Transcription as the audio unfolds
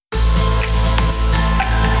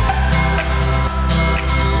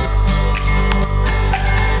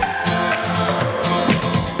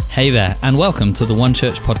Hey there, and welcome to the One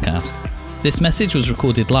Church podcast. This message was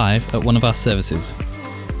recorded live at one of our services.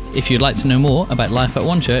 If you'd like to know more about life at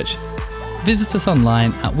One Church, visit us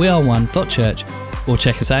online at weareone.church or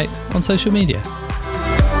check us out on social media.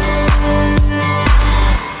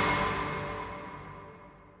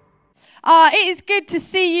 It is good to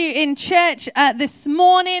see you in church this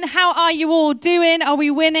morning. How are you all doing? Are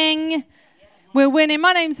we winning? We're winning.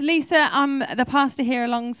 My name's Lisa. I'm the pastor here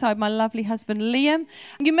alongside my lovely husband, Liam.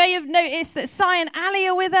 You may have noticed that Si and Ali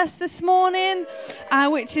are with us this morning,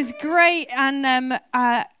 which is great. And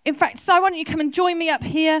in fact, Si, why don't you come and join me up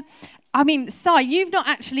here? I mean, Si, you've not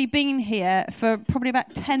actually been here for probably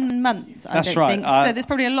about 10 months, I That's don't right. think. So there's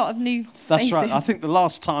probably a lot of new faces. That's right. I think the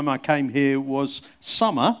last time I came here was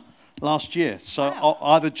summer last year. So Wow.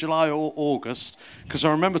 either July or August, because I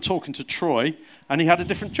remember talking to Troy and he had a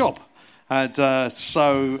different job. And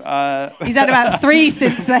He's had about 3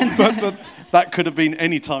 since then. but that could have been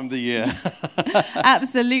any time of the year.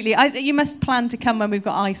 Absolutely. You must plan to come when we've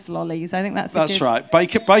got ice lollies. I think that's Right.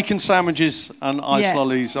 Bacon sandwiches and ice Yeah.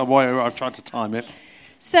 lollies are where I tried to time it.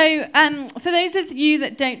 So, for those of you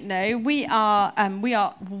that don't know, we are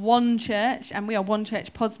One Church, and we are One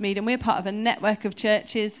Church Podsmead, and we're part of a network of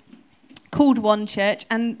churches called One Church,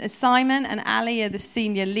 and Simon and Ali are the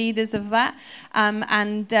senior leaders of that,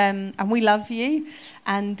 and we love you,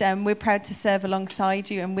 and we're proud to serve alongside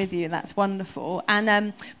you and with you, and that's wonderful.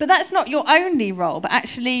 And but that's not your only role, but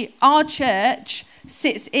actually our church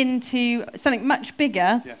sits into something much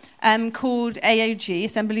bigger. Yeah. Called AOG,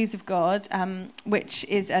 Assemblies of God, which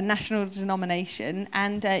is a national denomination,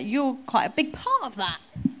 and you're quite a big part of that.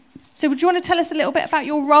 So would you want to tell us a little bit about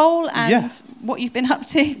your role and what you've been up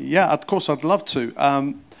to? Yeah, of course, I'd love to.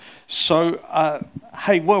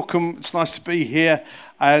 Hey, welcome. It's nice to be here.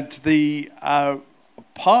 I'm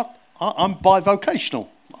bivocational.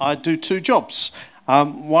 I do 2 jobs.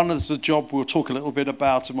 One is a job we'll talk a little bit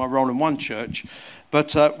about in my role in One Church,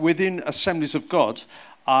 but within Assemblies of God,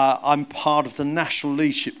 I'm part of the national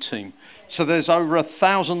leadership team. So there's over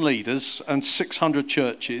 1,000 leaders and 600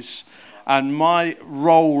 churches. And my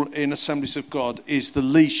role in Assemblies of God is the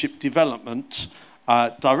leadership development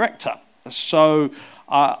director. So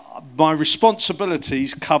my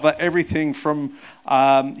responsibilities cover everything from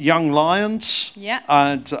Young Lions,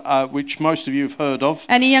 and which most of you have heard of.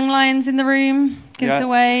 Any Young Lions in the room? Give us a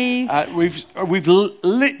wave. We've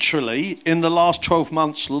literally, in the last 12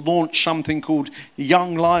 months, launched something called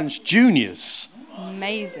Young Lions Juniors.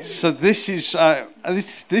 Amazing. So this is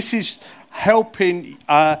helping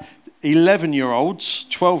 11-year-olds,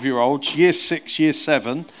 12-year-olds, year 6, year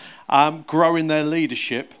 7, grow in their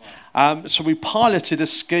leadership. So we piloted a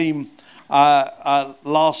scheme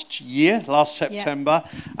last September,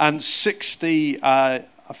 and 50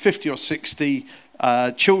 or 60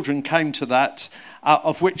 children came to that,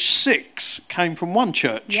 of which 6 came from One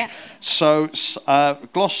Church. Yeah. So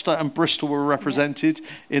Gloucester and Bristol were represented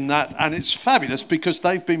in that, and it's fabulous because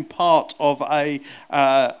they've been part of a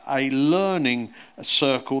learning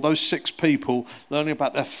circle. Those 6 people learning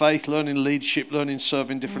about their faith, learning leadership, learning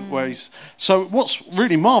serving different ways. So what's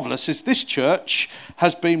really marvellous is this church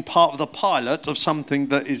has been part of the pilot of something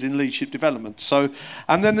that is in leadership development. So,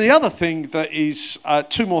 and then the other thing that is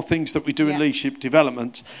 2 more things that we do in leadership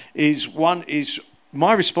development is one is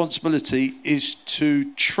my responsibility is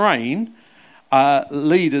to train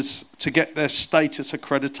leaders to get their status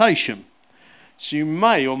accreditation. So you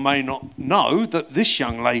may or may not know that this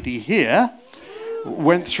young lady here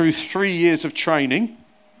went through 3 years of training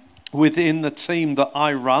within the team that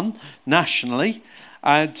I run nationally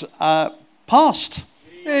and passed.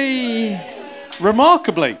 Hey.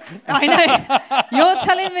 Remarkably. I know. You're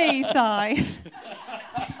telling me, Si.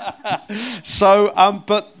 So,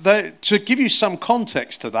 to give you some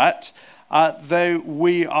context to that,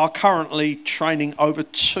 we are currently training over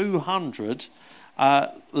 200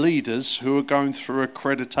 leaders who are going through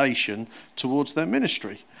accreditation towards their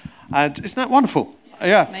ministry. And isn't that wonderful?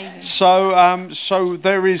 Yeah. Amazing. So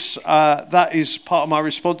there is that is part of my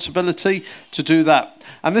responsibility to do that.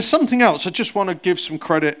 And there's something else I just want to give some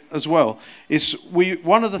credit as well.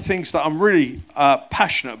 One of the things that I'm really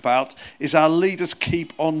passionate about is our leaders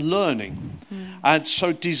keep on learning. And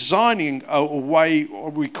so designing a way,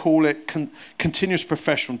 we call it continuous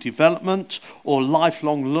professional development or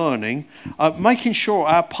lifelong learning, making sure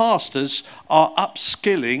our pastors are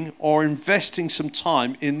upskilling or investing some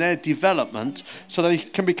time in their development so they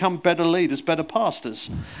can become better leaders, better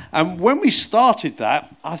pastors. And when we started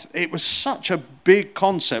that, it was such a big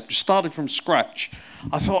concept, started from scratch.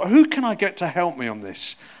 I thought, who can I get to help me on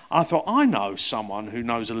this? I thought, I know someone who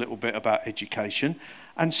knows a little bit about education.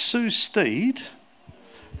 And Sue Steed,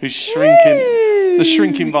 who's shrinking, the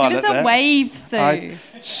shrinking violet Give us a there. wave, Sue.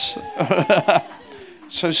 Right.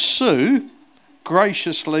 So Sue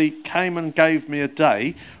graciously came and gave me a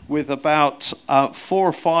day with about 4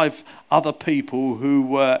 or 5 other people who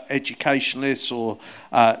were educationalists or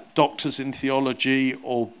doctors in theology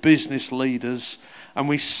or business leaders. And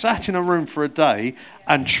we sat in a room for a day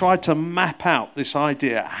and tried to map out this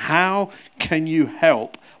idea. How can you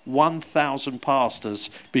help 1,000 pastors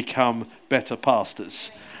become better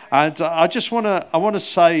pastors? And I want to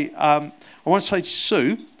say to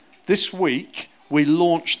Sue, this week we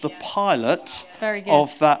launched the pilot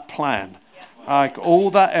of that plan. All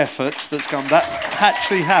that effort that's gone, that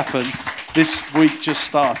actually happened this week, just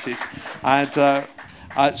started. And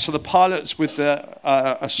so the pilot's with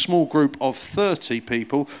a small group of 30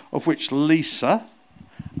 people, of which Lisa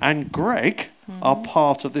and Greg are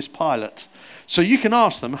part of this pilot. So you can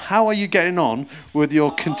ask them, how are you getting on with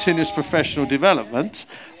your continuous professional development?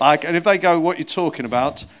 And if they go, what you're talking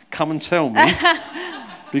about, come and tell me.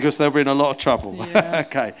 Because they'll be in a lot of trouble. Yeah.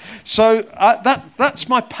 Okay. So that's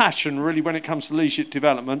my passion, really, when it comes to leadership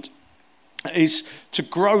development, is to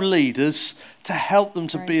grow leaders, to help them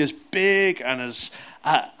to be as big and as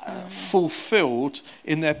fulfilled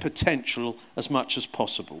in their potential as much as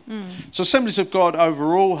possible. So Assemblies of God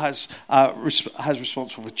overall has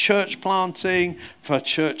responsible for church planting, for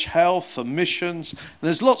church health, for missions. And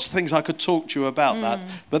there's lots of things I could talk to you about that,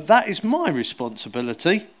 but that is my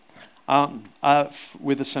responsibility.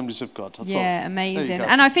 With Assemblies of God. Amazing.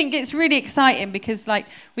 And I think it's really exciting because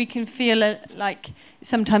we can feel like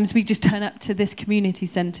sometimes we just turn up to this community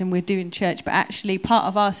centre and we're doing church, but actually part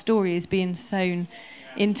of our story is being sown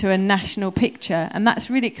into a national picture, and that's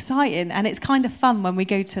really exciting. And it's kind of fun when we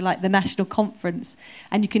go to the national conference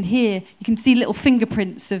and you can see little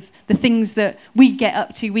fingerprints of the things that we get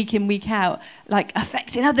up to week in, week out,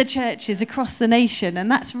 affecting other churches across the nation,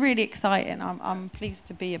 and that's really exciting. I'm pleased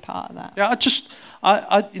to be a part of that. Yeah,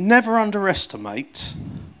 I never underestimate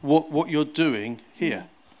what you're doing here,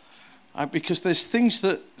 because there's things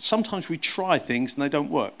that sometimes we try things and they don't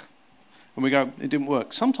work. And we go, it didn't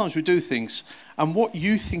work. Sometimes we do things, and what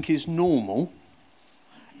you think is normal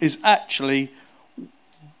is actually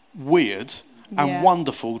weird and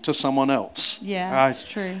wonderful to someone else. Yeah, that's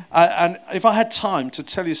true. And if I had time to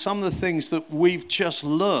tell you some of the things that we've just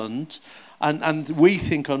learned and we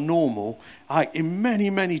think are normal, in many,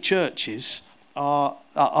 many churches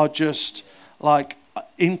are just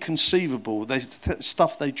inconceivable. There's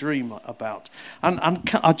stuff they dream about. And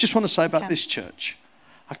I just want to say about this church.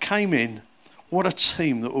 I came in, what a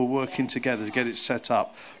team that were working together to get it set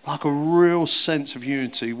up. A real sense of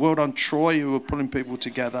unity. Well done, Troy, who were pulling people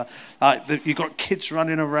together. You got kids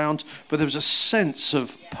running around, but there was a sense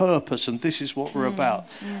of purpose, and this is what we're about.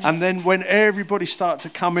 And then when everybody started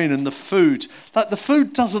to come in, and the food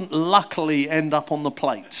doesn't luckily end up on the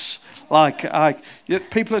plates.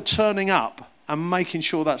 People are turning up and making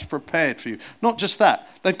sure that's prepared for you. Not just that,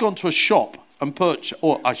 they've gone to a shop and purchased,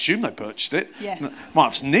 or I assume they purchased it. Yes.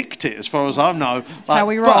 Might have nicked it, as far as I know. That's how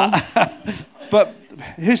we roll. But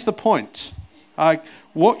here's the point.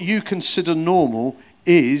 What you consider normal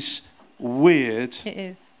is weird. It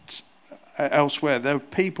is. Elsewhere. There are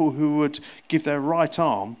people who would give their right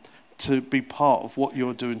arm to be part of what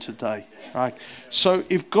you're doing today. Right? So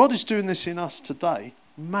if God is doing this in us today,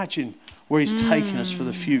 imagine where he's taking us for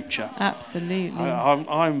the future. Absolutely.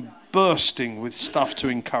 I'm bursting with stuff to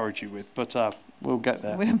encourage you with, but we'll get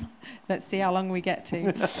there. Let's see how long we get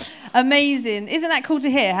to. Amazing. Isn't that cool to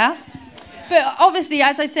hear, huh? But obviously,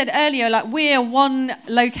 as I said earlier, we're one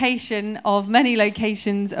location of many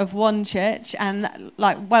locations of one church, and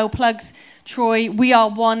well plugged, Troy, We Are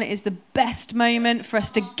One is the best moment for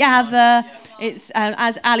us to gather. It's,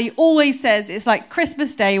 as Ali always says, it's like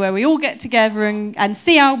Christmas Day where we all get together and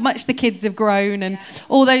see how much the kids have grown and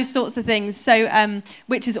all those sorts of things. So,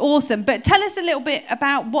 which is awesome. But tell us a little bit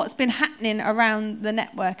about what's been happening around the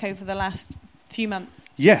network over the last few months.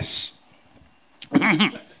 Yes.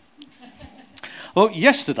 Well,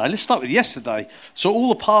 yesterday, let's start with yesterday. So all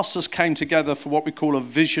the pastors came together for what we call a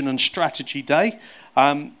vision and strategy day,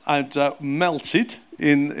 and melted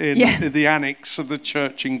in the annex of the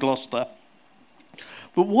church in Gloucester.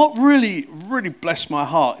 But what really, really blessed my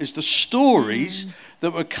heart is the stories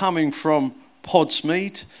that were coming from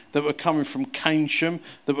Podsmead, that were coming from Keynsham,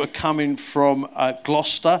 that were coming from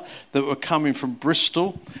Gloucester, that were coming from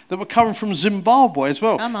Bristol, that were coming from Zimbabwe as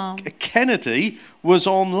well. Come on. Kennedy was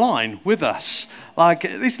online with us.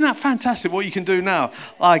 Isn't that fantastic what you can do now?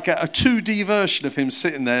 A 2D version of him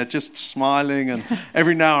sitting there just smiling and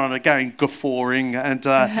every now and again guffawing. And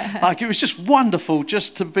it was just wonderful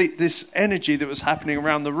just to be this energy that was happening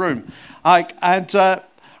around the room.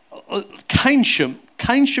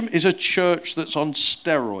 Keynsham is a church that's on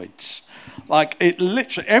steroids. Like, it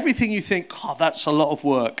literally, everything you think, oh, that's a lot of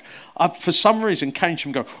work. For some reason,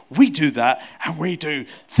 Keynsham go, we do that and we do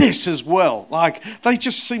this as well. Like, they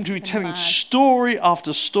just seem to be telling story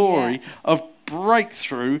after story of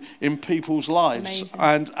breakthrough in people's lives.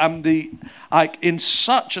 And in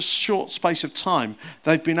such a short space of time,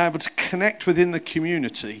 they've been able to connect within the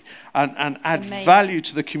community and add value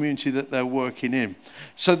to the community that they're working in.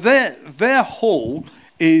 So their hall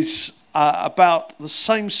is about the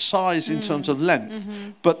same size in terms of length,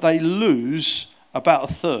 but they lose about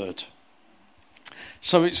a third.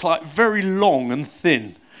 So it's like very long and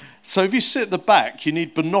thin. So if you sit at the back, you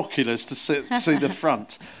need binoculars to see the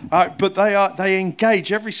front. But they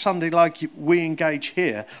engage every Sunday like we engage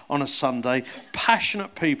here on a Sunday.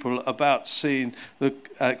 Passionate people about seeing the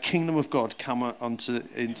kingdom of God come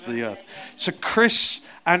into the earth. So Chris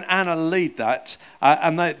and Anna lead that,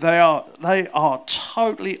 and they are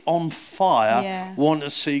totally on fire. Want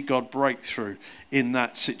to see God break through in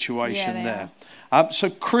that situation there.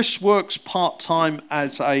 So Chris works part-time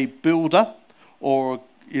as a builder, or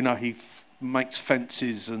he makes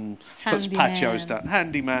fences and puts patios down.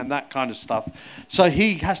 Handyman, that kind of stuff. So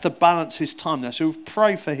he has to balance his time there. So we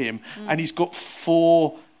pray for him. And he's got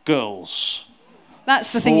 4 girls.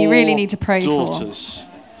 That's the thing you really need to pray for.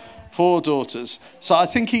 4 daughters. So I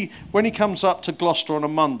think when he comes up to Gloucester on a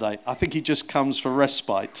Monday, I think he just comes for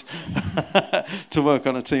respite to work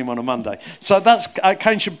on a team on a Monday. So that's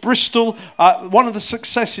Keynsham. Bristol. One of the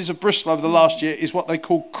successes of Bristol over the last year is what they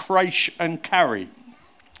call Crash and Carry.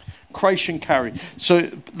 Crash and Carry. So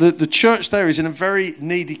the church there is in a very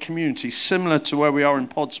needy community, similar to where we are in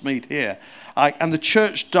Podsmead here. And the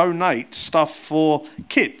church donates stuff for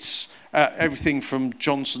kids. Everything from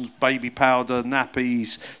Johnson's baby powder,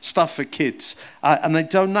 nappies, stuff for kids. And they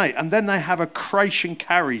donate. And then they have a Crash and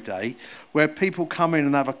Carry day where people come in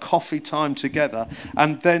and have a coffee time together.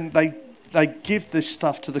 And then they give this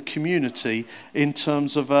stuff to the community in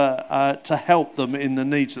terms of to help them in the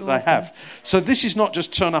needs that they have. So this is not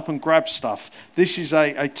just turn up and grab stuff. This is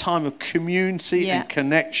a time of community and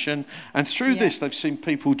connection. And through this, they've seen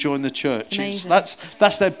people join the church.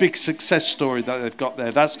 That's their big success story that they've got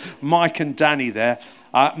there. That's Mike and Danny there.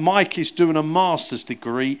 Mike is doing a master's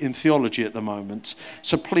degree in theology at the moment.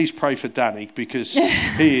 So please pray for Danny, because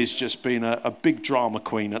he is just being a big drama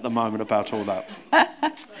queen at the moment about all that.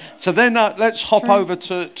 So then let's hop over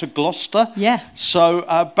to Gloucester.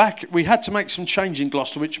 So we had to make some change in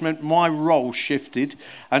Gloucester, which meant my role shifted.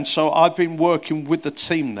 And so I've been working with the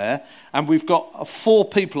team there. And we've got 4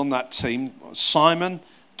 people on that team: Simon,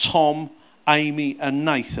 Tom, Amy and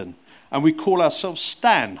Nathan. And we call ourselves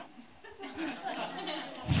Stan.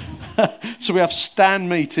 So we have Stan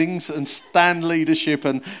meetings and Stan leadership,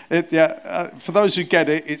 and for those who get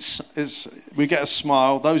it, it's we get a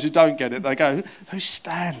smile. Those who don't get it, they go, "Who's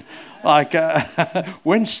Stan? Like,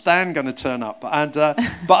 when's Stan going to turn up?" And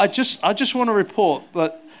but I just want to report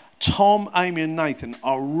that Tom, Amy and Nathan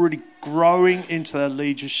are really growing into their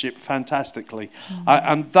leadership fantastically.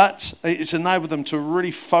 And it's enabled them to really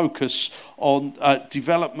focus on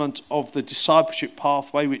development of the discipleship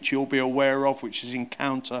pathway, which you'll be aware of, which is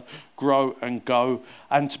Encounter, Grow and Go,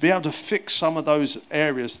 and to be able to fix some of those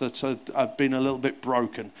areas that have been a little bit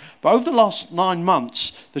broken. But over the last 9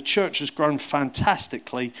 months, the church has grown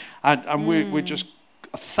fantastically, and we're just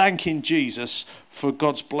thanking Jesus for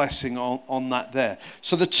God's blessing on that there.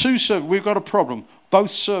 So we've got a problem.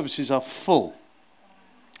 Both services are full.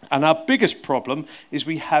 And our biggest problem is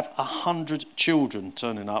we have 100 children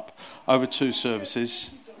turning up over 2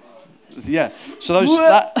 services. Yeah. So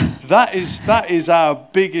that is our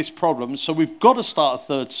biggest problem. So we've got to start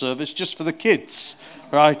a 3rd service just for the kids.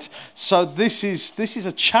 Right, so this is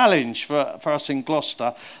a challenge for us in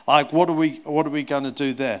Gloucester. Like, what are we going to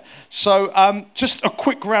do there? So, just a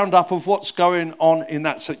quick roundup of what's going on in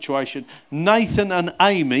that situation. Nathan and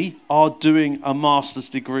Amy are doing a master's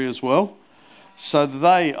degree as well, so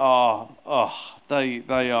they are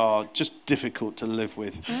just difficult to live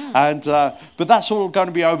with. And but that's all going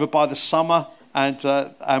to be over by the summer, and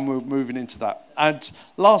we're moving into that. And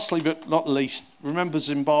lastly, but not least, remember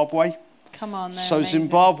Zimbabwe. Come on, so amazing.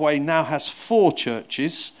 Zimbabwe now has 4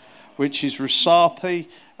 churches, which is Rusape,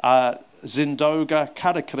 Zindoga,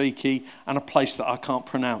 Kadakariki, and a place that I can't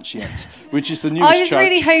pronounce yet, which is the newest church. I was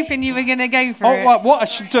really hoping you were going to go for it. Right, what I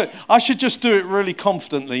should do? I should just do it really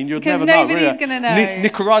confidently, and you'd never know. Because nobody's going to know.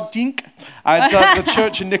 Nicaradink, and the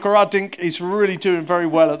church in Nicaradink is really doing very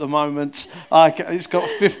well at the moment. It's got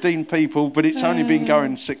 15 people, but it's only been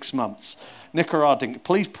going 6 months. Nicaradink.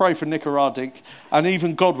 Please pray for Nicaradink, and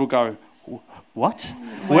even God will go, "What?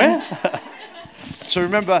 Where?" So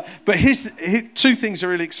remember, but here's two things are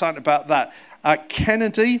really exciting about that.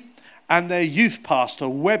 Kennedy and their youth pastor,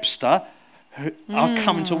 Webster, are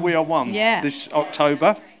coming to We Are One this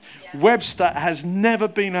October. Webster has never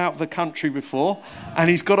been out of the country before, and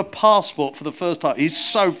he's got a passport for the first time. He's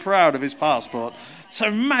so proud of his passport. So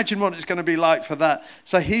imagine what it's going to be like for that.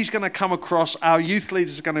 So he's going to come across, our youth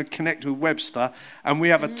leaders are going to connect with Webster, and we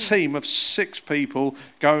have a team of 6 people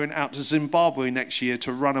going out to Zimbabwe next year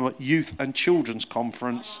to run a youth and children's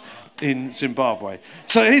conference in Zimbabwe.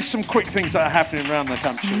 So here's some quick things that are happening around the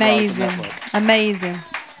country. Amazing.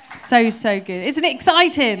 So good. Isn't it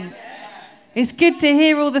exciting? It's good to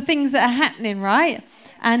hear all the things that are happening, right?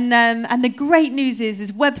 And the great news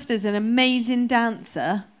is Webster's an amazing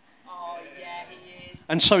dancer. Oh, yeah, he is.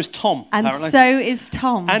 And so is Tom, and apparently. So is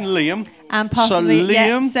Tom. And Liam. And possibly, so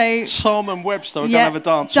Liam, Tom and Webster are going to have a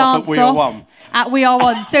dance off at We Are One. At We Are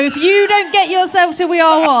One. So if you don't get yourself to We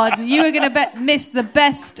Are One, you are going to miss the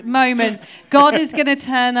best moment. God is going to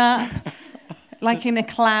turn up like in a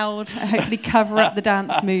cloud, hopefully cover up the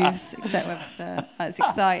dance moves, except Webster. That's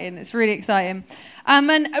exciting. It's really exciting.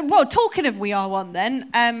 Talking of We Are One then,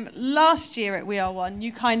 last year at We Are One,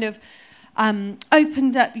 you kind of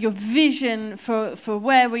opened up your vision for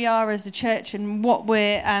where we are as a church and what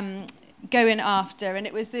we're going after. And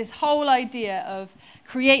it was this whole idea of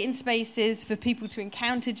creating spaces for people to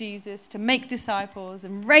encounter Jesus, to make disciples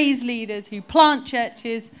and raise leaders who plant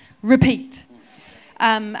churches, repeat.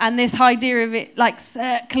 And this idea of it like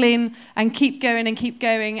circling and keep going.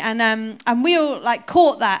 And we all like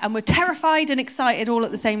caught that and were terrified and excited all at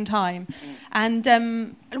the same time. And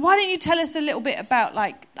why don't you tell us a little bit about,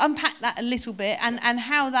 like, unpack that a little bit and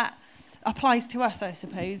how that applies to us, I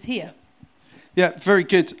suppose, here. Yeah, very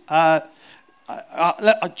good. I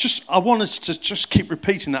want us to just keep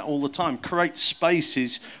repeating that all the time. Create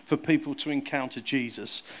spaces for people to encounter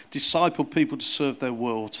Jesus. Disciple people to serve their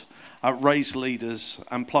world. Raise leaders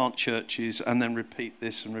and plant churches, and then repeat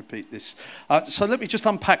this and repeat this. So let me just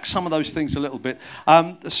unpack some of those things a little bit.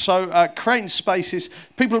 Creating spaces.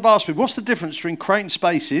 People have asked me, what's the difference between creating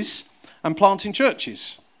spaces and planting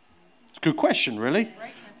churches? It's a good question, really.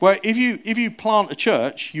 Well, if you plant a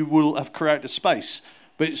church, you will have created a space.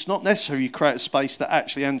 But it's not necessary you create a space that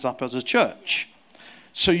actually ends up as a church.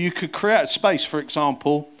 So you could create a space, for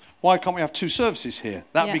example. Why can't we have 2 services here?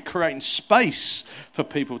 That would be creating space for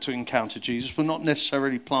people to encounter Jesus, but not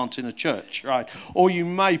necessarily planting a church, right? Or you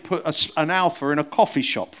may put an alpha in a coffee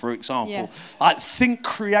shop, for example. Yeah. Think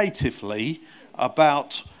creatively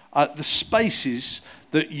about the spaces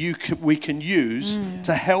that we can use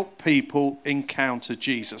to help people encounter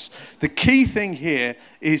Jesus. The key thing here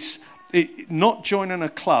is not joining a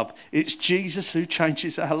club. It's Jesus who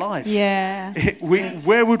changes our life. Yeah.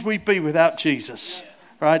 Where would we be without Jesus?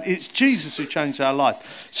 Right? It's Jesus who changed our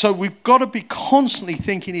life. So we've got to be constantly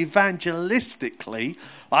thinking evangelistically,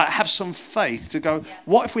 have some faith to go,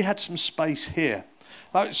 what if we had some space here?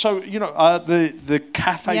 The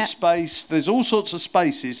cafe space, there's all sorts of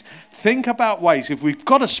spaces. Think about ways, if we've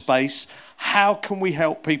got a space, how can we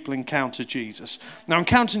help people encounter Jesus? Now,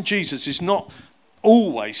 encountering Jesus is not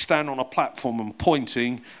always stand on a platform and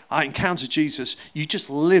pointing. I encounter Jesus. You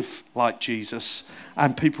just live like Jesus,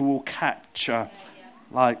 and people will capture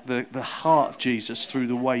like the heart of Jesus through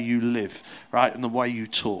the way you live, right, and the way you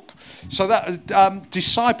talk. So that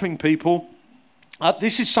discipling people,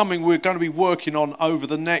 this is something we're going to be working on over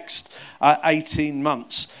the next 18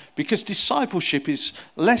 months, because discipleship is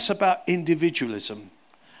less about individualism,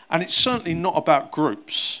 and it's certainly not about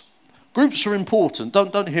groups. Groups are important,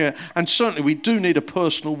 don't hear, and certainly we do need a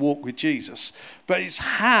personal walk with Jesus. But it's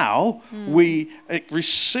how we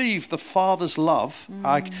receive the Father's love.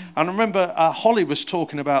 And I remember Holly was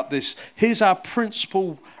talking about this. Here's our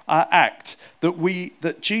principal act,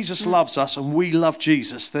 that Jesus loves us and we love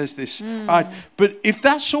Jesus. There's this, right? But if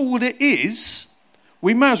that's all it is,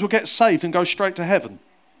 we may as well get saved and go straight to heaven.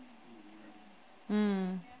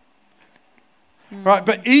 Right,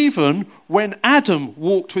 but even when Adam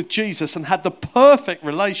walked with Jesus and had the perfect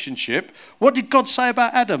relationship, what did God say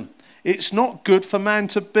about Adam? It's not good for man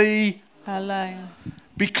to be alone.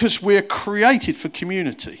 Because we're created for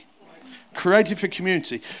community. Created for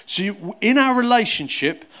community. So in our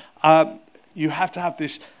relationship, you have to have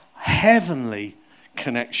this heavenly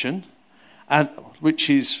connection, which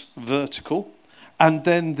is vertical, and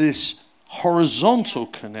then this horizontal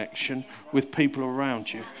connection with people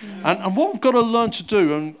around you. And what we've got to learn to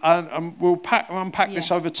do, and we'll unpack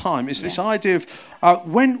this over time, is this idea of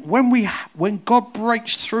when God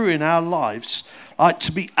breaks through in our lives,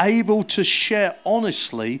 to be able to share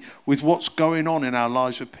honestly with what's going on in our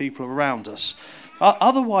lives with people around us.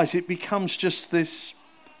 Otherwise, it becomes just this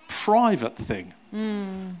private thing.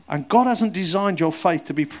 And God hasn't designed your faith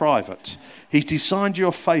to be private. He's designed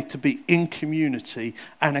your faith to be in community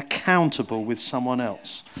and accountable with someone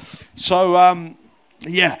else. So,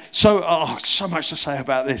 so much to say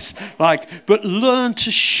about this. But learn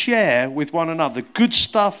to share with one another good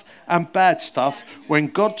stuff and bad stuff when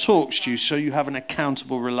God talks to you, so you have an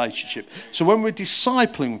accountable relationship. So when we're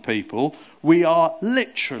discipling people, we are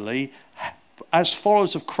literally, as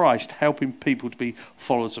followers of Christ, helping people to be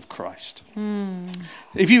followers of Christ.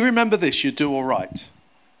 If you remember this, you do all right.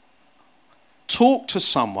 Talk to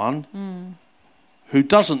someone who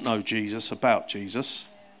doesn't know Jesus about Jesus,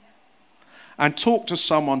 and talk to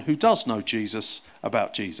someone who does know Jesus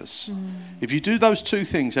about Jesus. If you do those two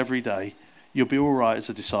things every day, you'll be all right as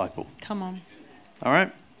a disciple. Come on. All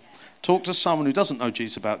right? Talk to someone who doesn't know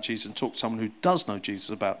Jesus about Jesus, and talk to someone who does know Jesus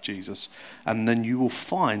about Jesus, and then you will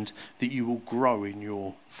find that you will grow in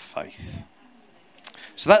your faith.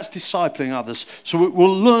 So that's discipling others. So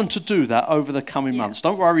we'll learn to do that over the coming months.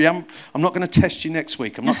 Don't worry, I'm not going to test you next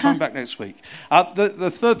week. I'm not coming back next week.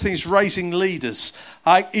 The third thing is raising leaders.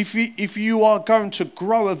 If you are going to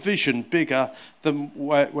grow a vision bigger than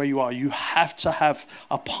where you are, you have to have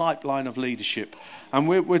a pipeline of leadership. And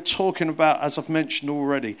we're talking about, as I've mentioned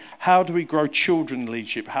already, how do we grow children in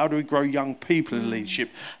leadership? How do we grow young people in leadership?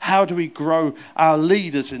 How do we grow our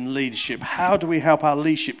leaders in leadership? How do we help our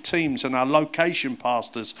leadership teams and our location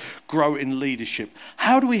pastors grow in leadership?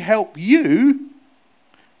 How do we help you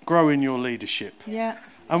grow in your leadership? Yeah.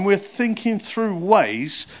 And we're thinking through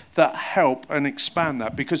ways that help and expand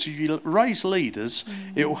that. Because if you raise leaders,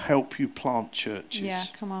 it will help you plant churches. Yeah,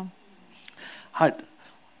 come on.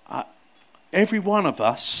 Every one of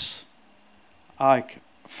us,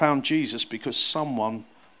 found Jesus because someone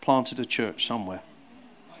planted a church somewhere.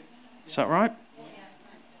 Is that right?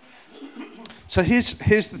 So here's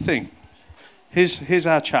the thing. Here's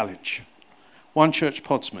our challenge. One Church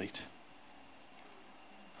Podsmead.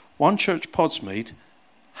 One Church Podsmead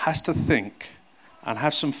has to think and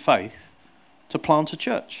have some faith to plant a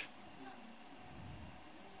church.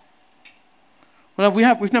 Well,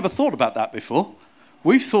 we've never thought about that before.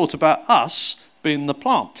 We've thought about us being the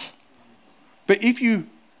plant. But if you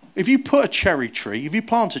put a cherry tree, if you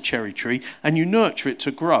plant a cherry tree and you nurture it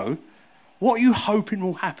to grow, what are you hoping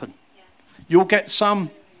will happen? You'll get some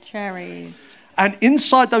cherries. And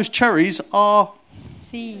inside those cherries are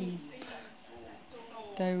seeds.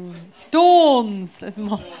 Stones.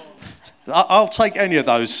 I'll take any of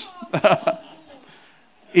those.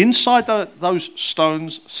 Inside those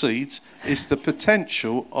stones, seeds, is the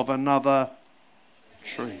potential of another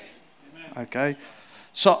tree. Okay?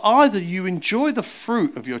 So either you enjoy the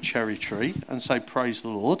fruit of your cherry tree and say, praise the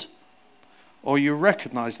Lord, or you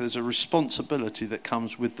recognize there's a responsibility that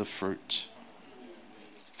comes with the fruit.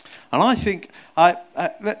 And I think,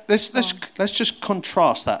 let's just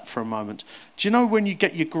contrast that for a moment. Do you know when you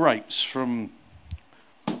get your grapes from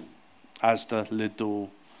Asda, Lidl,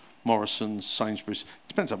 Morrison's, Sainsbury's?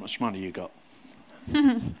 Depends how much money you got.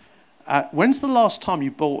 When's the last time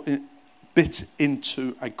you bit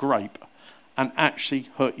into a grape and actually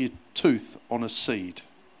hurt your tooth on a seed?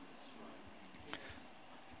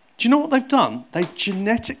 Do you know what they've done? They've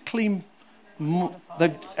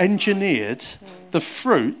they've engineered the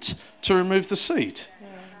fruit to remove the seed,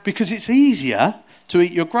 because it's easier to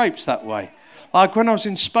eat your grapes that way. Like when I was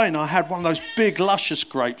in Spain, I had one of those big luscious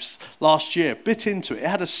grapes last year, bit into it, it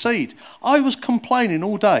had a seed. I was complaining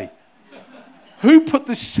all day. Who put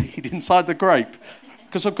this seed inside the grape?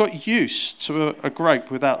 Because I've got used to a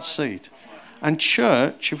grape without seed. And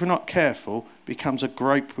church, if we're not careful, becomes a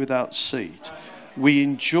grape without seed. We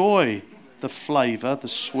enjoy the flavour, the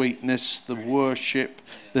sweetness, the worship,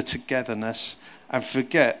 the togetherness, and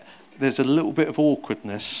forget there's a little bit of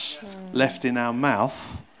awkwardness left in our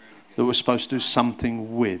mouth that we're supposed to do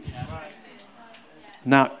something with.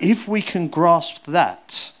 Now, if we can grasp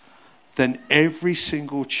that, then every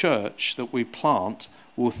single church that we plant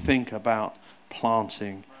will think about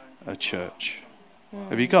planting a church.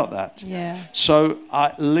 Have you got that? Yeah. So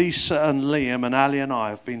Lisa and Liam and Ali and I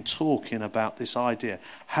have been talking about this idea.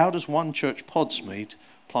 How does One Church Podsmead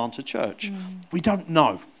plant a church? We don't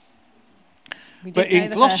know. But in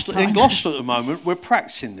Gloucester at the moment, we're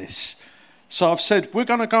practicing this. So I've said, we're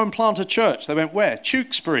going to go and plant a church. They went, where?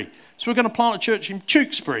 Tewkesbury. So we're going to plant a church in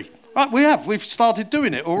Tewkesbury. Right, we have. We've started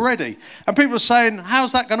doing it already. And people are saying,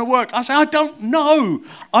 how's that going to work? I say, I don't know.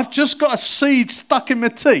 I've just got a seed stuck in my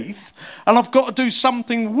teeth and I've got to do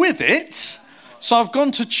something with it. So I've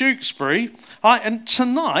gone to Tewkesbury. And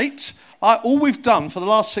tonight, all we've done for the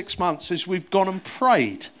last 6 months is we've gone and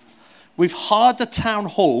prayed. We've hired the town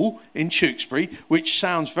hall in Tewkesbury, which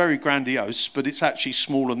sounds very grandiose, but it's actually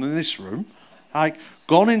smaller than this room.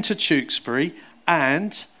 Gone into Tewkesbury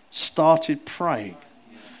and started praying.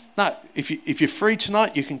 Now, if you're free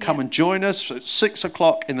tonight, you can come and join us at 6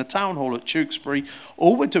 o'clock in the town hall at Tewkesbury.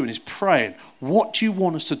 All we're doing is praying. What do you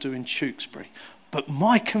want us to do in Tewkesbury? But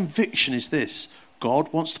my conviction is this: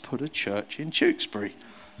 God wants to put a church in Tewkesbury.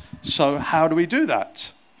 So how do we do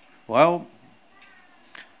that? Well,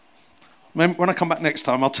 when I come back next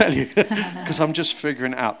time, I'll tell you, because I'm just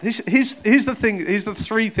figuring it out. Here's the thing. Here's the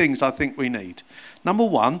three things I think we need. Number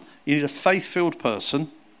one, you need a faith-filled person.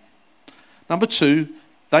 Number two,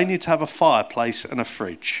 they need to have a fireplace and a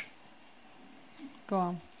fridge. Go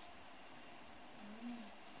on.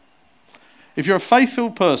 If you're a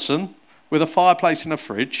faith-filled person with a fireplace and a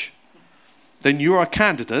fridge, then you're a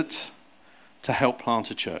candidate to help plant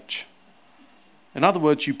a church. In other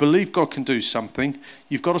words, you believe God can do something.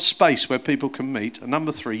 You've got a space where people can meet. And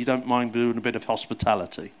number three, you don't mind doing a bit of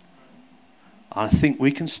hospitality. I think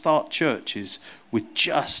we can start churches with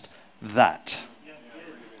just that.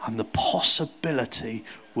 And the possibility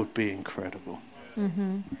would be incredible.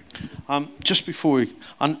 Mm-hmm. Just before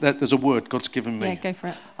there's a word God's given me. Yeah, go for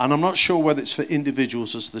it. And I'm not sure whether it's for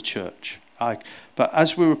individuals as the church. But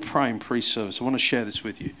as we were praying pre-service, I want to share this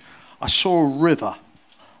with you. I saw a river,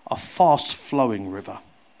 a fast-flowing river.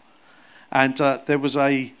 And there was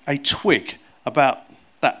a twig about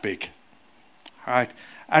that big. Right?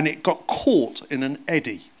 And it got caught in an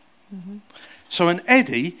eddy. Mm-hmm. So an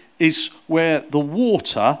eddy is where the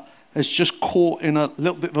water has just caught in a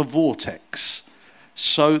little bit of a vortex.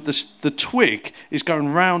 So the twig is going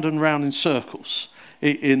round and round in circles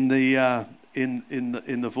in the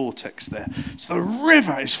vortex there. So the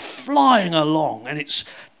river is flying along, and it's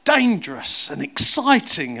dangerous and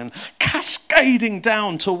exciting and cascading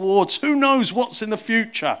down towards who knows what's in the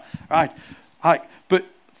future. Right? But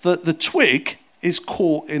the twig is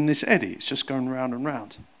caught in this eddy. It's just going round and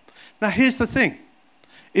round. Now here's the thing.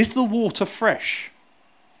 Is the water fresh?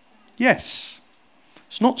 Yes.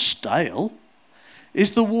 It's not stale.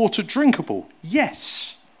 Is the water drinkable?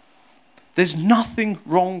 Yes. There's nothing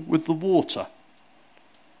wrong with the water.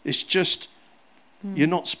 It's just you're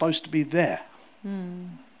not supposed to be there.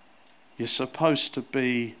 You're supposed to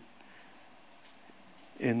be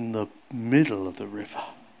in the middle of the river.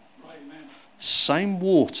 Same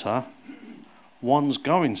water, one's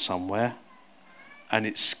going somewhere and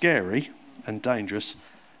it's scary and dangerous.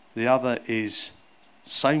 The other is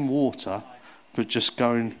same water, but just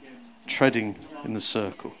treading in the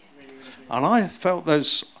circle. And I felt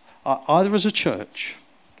those, either as a church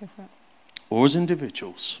or as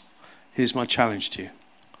individuals, here's my challenge to you.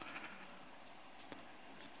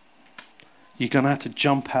 You're going to have to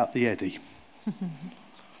jump out the eddy.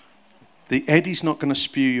 The eddy's not going to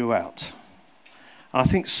spew you out. And I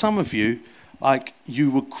think some of you,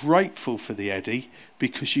 you were grateful for the eddy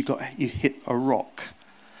because you hit a rock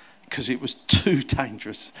because it was too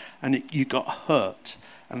dangerous and you got hurt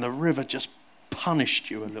and the river just punished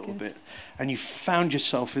you a little bit and you found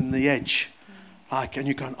yourself in the edge and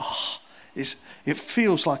you're going, it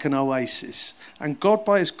feels like an oasis. And God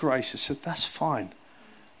by his grace has said, that's fine,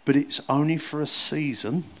 but it's only for a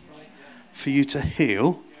season for you to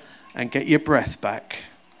heal and get your breath back,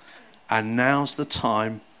 and now's the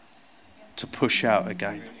time to push out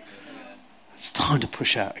again. It's time to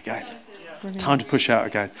push out again. Time to push out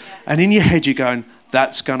again. And in your head you're going,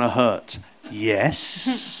 that's going to hurt.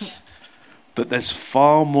 Yes. But there's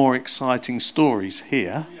far more exciting stories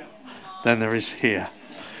here than there is here.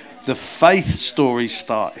 The faith stories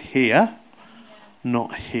start here,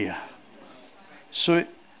 not here. So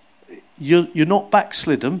you're not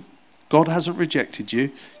backslidden. God hasn't rejected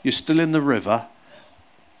you. You're still in the river.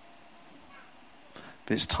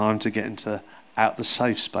 But it's time to get out the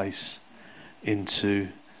safe space into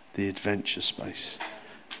the adventure space.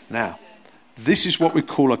 Now, this is what we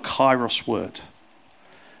call a kairos word.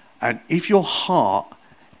 And if your heart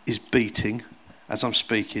is beating as I'm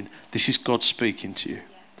speaking, this is God speaking to you.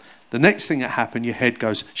 The next thing that happened, your head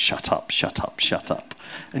goes, shut up, shut up, shut up.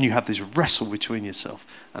 And you have this wrestle between yourself.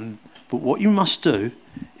 But what you must do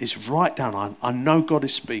is write down, I know God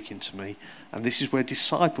is speaking to me. And this is where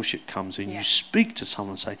discipleship comes in. Yeah. You speak to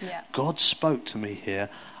someone and say, God spoke to me here,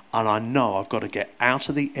 and I know I've got to get out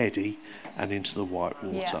of the eddy and into the white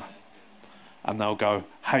water. Yeah. And they'll go,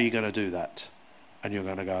 how are you going to do that? And you're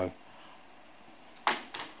going to go,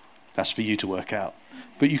 that's for you to work out.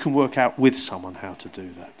 But you can work out with someone how to do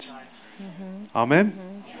that. Mm-hmm. Amen?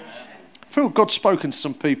 Mm-hmm. I feel God's spoken to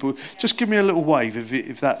some people. Just give me a little wave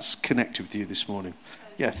if that's connected with you this morning.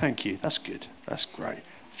 Yeah, thank you. That's good. That's great.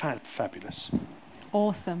 Fabulous.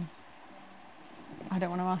 Awesome. I don't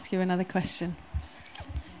want to ask you another question.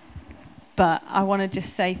 But I want to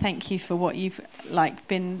just say thank you for what you've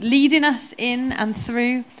been leading us in and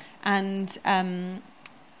through, and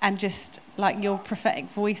just your prophetic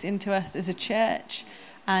voice into us as a church,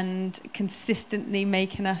 and consistently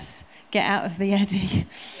making us get out of the eddy.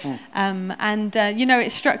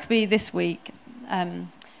 It struck me this week. I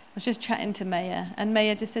was just chatting to Maya, and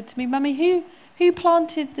Maya just said to me, "Mummy, who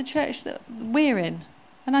planted the church that we're in?"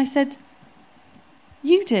 And I said,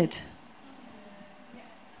 "You did.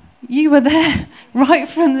 You were there right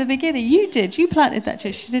from the beginning. You did. You planted that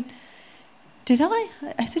church." She said, "Did I?"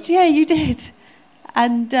 I said, "Yeah, you did."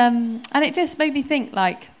 And it just made me think,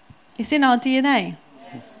 it's in our DNA.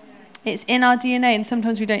 It's in our DNA, and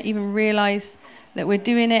sometimes we don't even realise that we're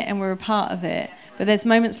doing it and we're a part of it. But there's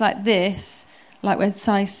moments like this, like when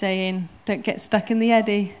Sai's saying, "Don't get stuck in the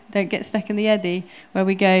eddy. Don't get stuck in the eddy," where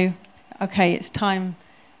we go, okay, it's time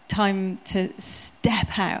to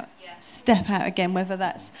step out again, whether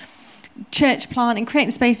that's church planting,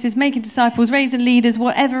 creating spaces, making disciples, raising leaders,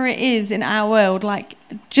 whatever it is in our world.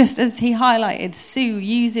 Just as he highlighted, Sue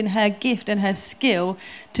using her gift and her skill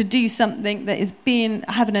to do something that is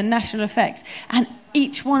having a national effect. And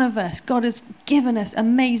each one of us, God has given us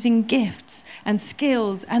amazing gifts and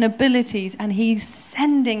skills and abilities, and he's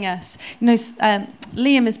sending us.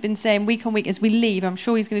 Liam has been saying week on week as we leave, I'm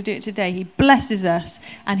sure he's going to do it today, he blesses us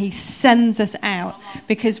and he sends us out,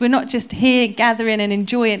 because we're not just here gathering and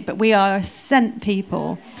enjoying, but we are sent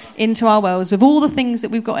people into our worlds with all the things that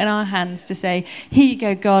we've got in our hands to say, "Here you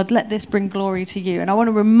go, God, let this bring glory to you." And I want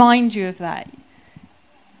to remind you of that.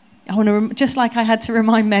 Just like I had to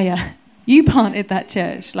remind Maya, you planted that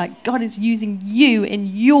church. God is using you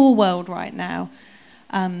in your world right now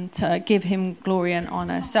to give him glory and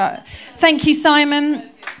honour. So thank you, Simon,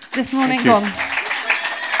 this morning. Go on.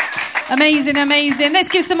 Amazing. Let's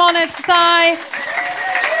give some honour to Si.